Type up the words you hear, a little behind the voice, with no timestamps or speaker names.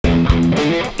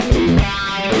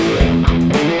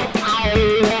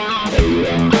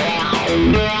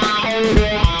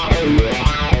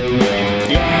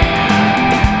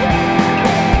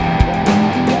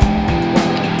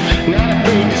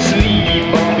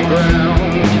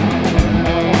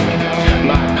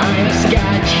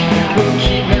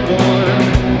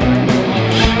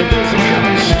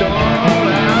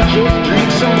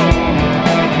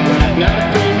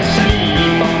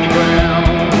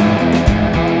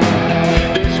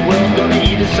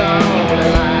us all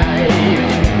alive.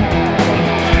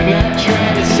 Not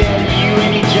trying to sell you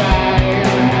any jive.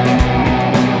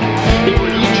 It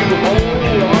will eat you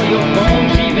whole, all your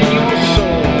bones, even your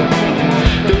soul.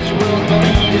 This world's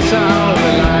gonna eat us all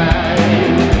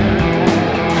alive.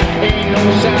 Ain't no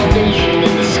salvation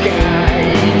in the sky.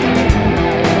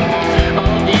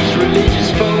 All these religious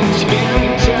folks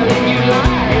been telling you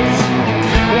lies.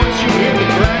 Once you hit the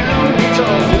ground, it's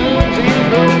all wounds and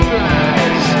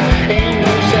blowflies. Ain't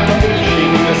no salvation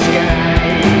in the sky.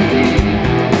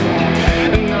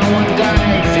 No one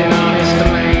dies an honest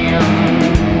man.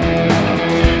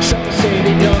 Some say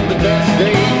they done the best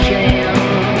they can.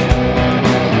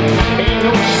 Ain't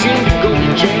no sin to go to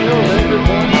jail.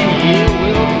 Everyone in here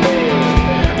will fail.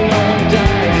 No one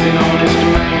dies an honest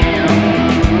man.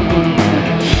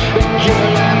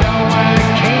 Girl, I know I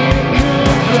can't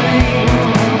complain.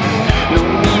 No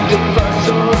need to fuss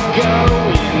or go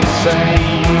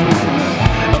insane.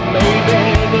 Maybe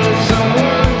there's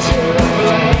someone to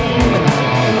blame.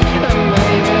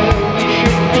 Maybe we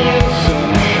should feel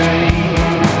some shame.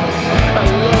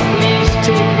 Love, please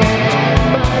take me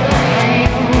by the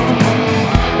hand.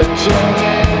 Tell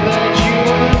me that you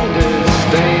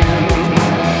understand.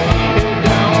 It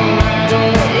don't matter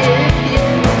if you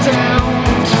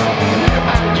don't.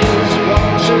 I just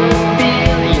want to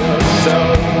feel your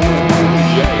soul,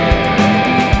 yeah.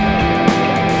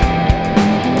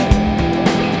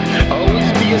 Always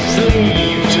be a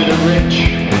slave to the rich.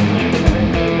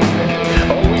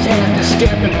 Always have to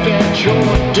step and fetch or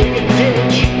dig a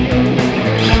ditch.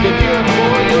 If you're a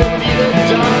boy, you'll be the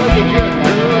dog. If you're a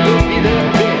girl, you'll be the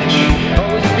bitch.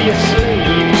 Always be a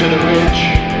slave to the rich.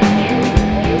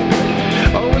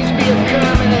 Always be a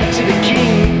commoner to the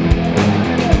king.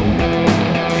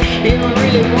 He don't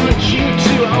really want you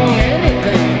to own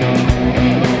anything.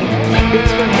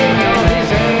 It's for him and all his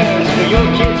hands. For your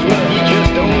kids, well, he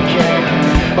just don't care.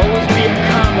 Always be a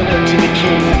commoner to the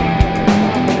king.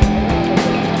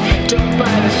 Don't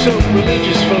buy the soap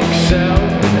religious folks sell.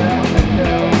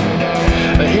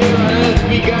 Here on earth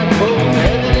we got both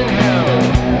heaven and hell.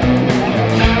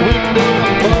 We build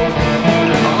them both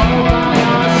all by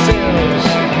ourselves.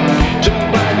 Don't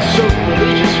buy the soap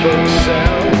religious folks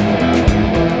sell.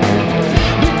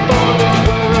 Before this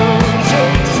world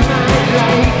takes my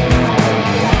life,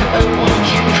 won't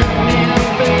you come and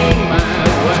be my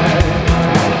wife?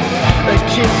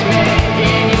 Kiss me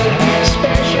in your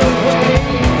special way.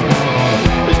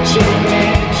 Take me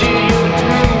to your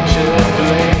room to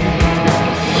play.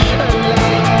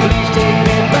 Please take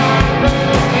me by the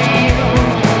hand.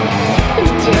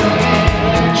 Tell me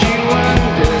that you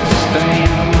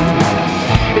understand.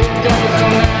 It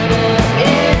doesn't matter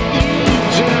if you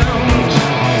don't.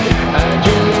 I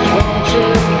just want to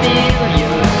feel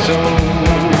your soul.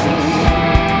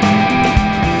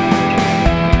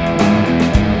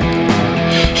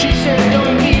 She said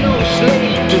don't be no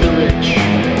slave to the rich.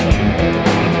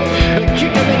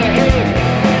 Kick them in the head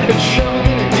and shove them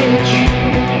in the ditch.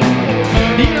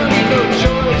 You don't need no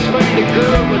choice. Find a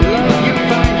girl with love, you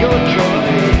find your joy.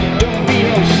 Don't be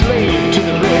no slave to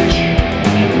the rich.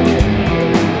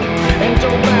 And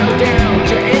don't bow down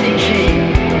to any king.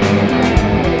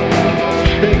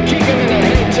 Kick him in the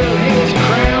head till his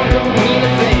crown don't mean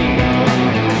a thing.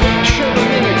 Shove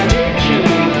him in a ditch and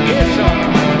piss on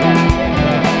him.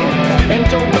 And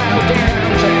don't bow down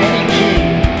to any king.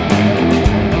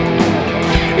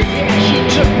 Yeah, she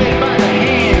took me by the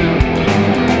hand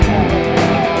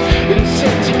and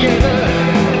said together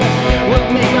we'll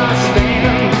make our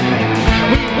stand.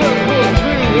 We will pull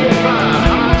through if our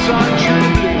hearts are true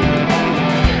blue.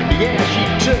 Yeah, she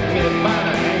took me by